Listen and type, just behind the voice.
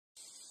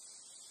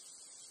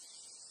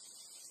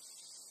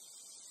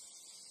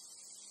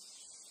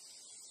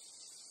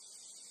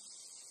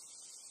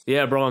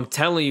Yeah, bro, I'm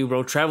telling you,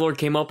 bro. Traveler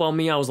came up on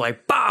me. I was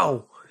like,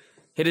 bow!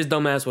 Hit his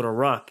dumb ass with a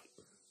rock.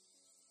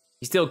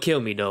 He still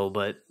killed me, though,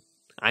 but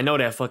I know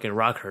that fucking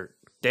rock hurt.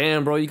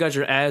 Damn, bro, you got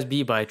your ass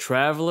beat by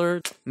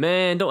Traveler?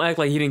 Man, don't act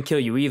like he didn't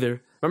kill you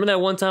either. Remember that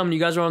one time when you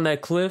guys were on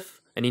that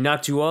cliff and he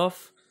knocked you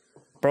off?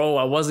 Bro,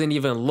 I wasn't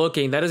even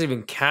looking. That doesn't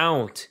even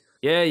count.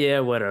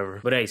 Yeah,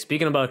 whatever. But hey,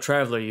 speaking about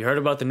Traveler, you heard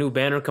about the new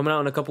banner coming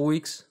out in a couple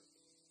weeks?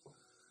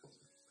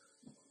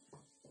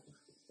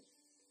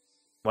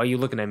 Why are you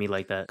looking at me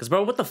like that? Because,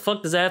 bro, what the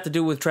fuck does that have to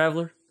do with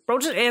Traveler? Bro,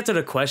 just answer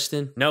the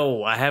question.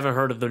 No, I haven't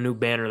heard of the new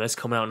banner that's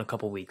coming out in a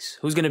couple weeks.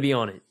 Who's gonna be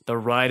on it? The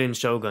Raiden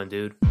Shogun,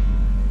 dude.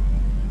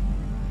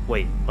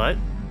 Wait, what?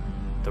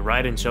 The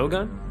Raiden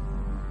Shogun?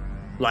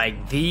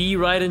 Like, the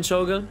Raiden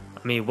Shogun?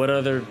 I mean, what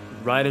other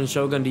Raiden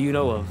Shogun do you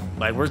know of?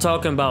 Like, we're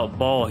talking about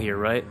Baal here,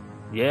 right?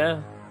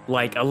 Yeah?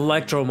 Like,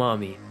 Electro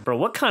Mommy. Bro,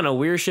 what kind of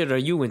weird shit are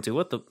you into?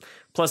 What the...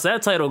 Plus,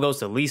 that title goes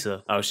to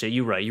Lisa. Oh, shit,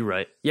 you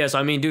right. Yes,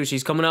 I mean, dude,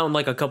 she's coming out in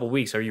like a couple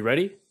weeks. Are you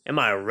ready? Am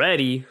I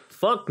ready?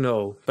 Fuck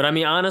no. But I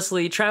mean,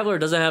 honestly, Traveler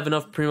doesn't have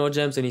enough Primo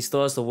Gems and he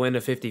still has to win a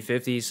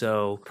 50-50,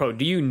 so... Bro,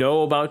 do you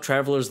know about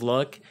Traveler's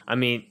luck? I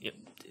mean...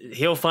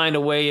 He'll find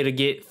a way to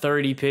get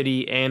 30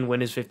 pity and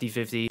win his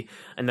 50-50,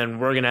 and then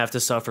we're gonna have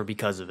to suffer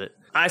because of it.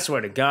 I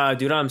swear to God,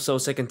 dude, I'm so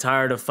sick and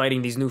tired of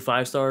fighting these new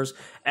 5 stars.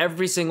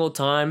 Every single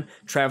time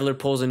Traveler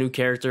pulls a new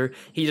character,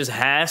 he just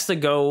has to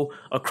go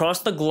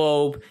across the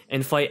globe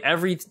and fight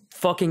every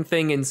fucking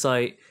thing in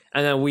sight,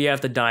 and then we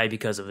have to die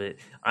because of it.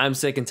 I'm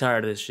sick and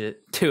tired of this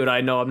shit. Dude,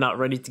 I know I'm not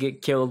ready to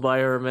get killed by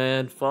her,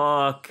 man.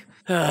 Fuck.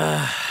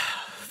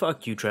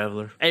 Fuck you,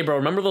 Traveler. Hey, bro,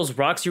 remember those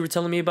rocks you were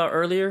telling me about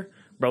earlier?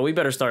 Bro, we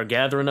better start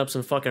gathering up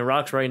some fucking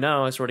rocks right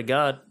now, I swear to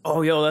God.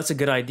 Oh, yo, that's a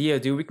good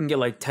idea, dude. We can get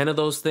like 10 of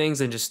those things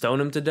and just stone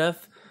them to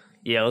death.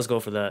 Yeah, let's go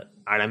for that.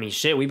 Alright, I mean,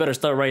 shit, we better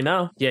start right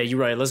now. Yeah, you're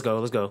right. Let's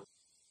go.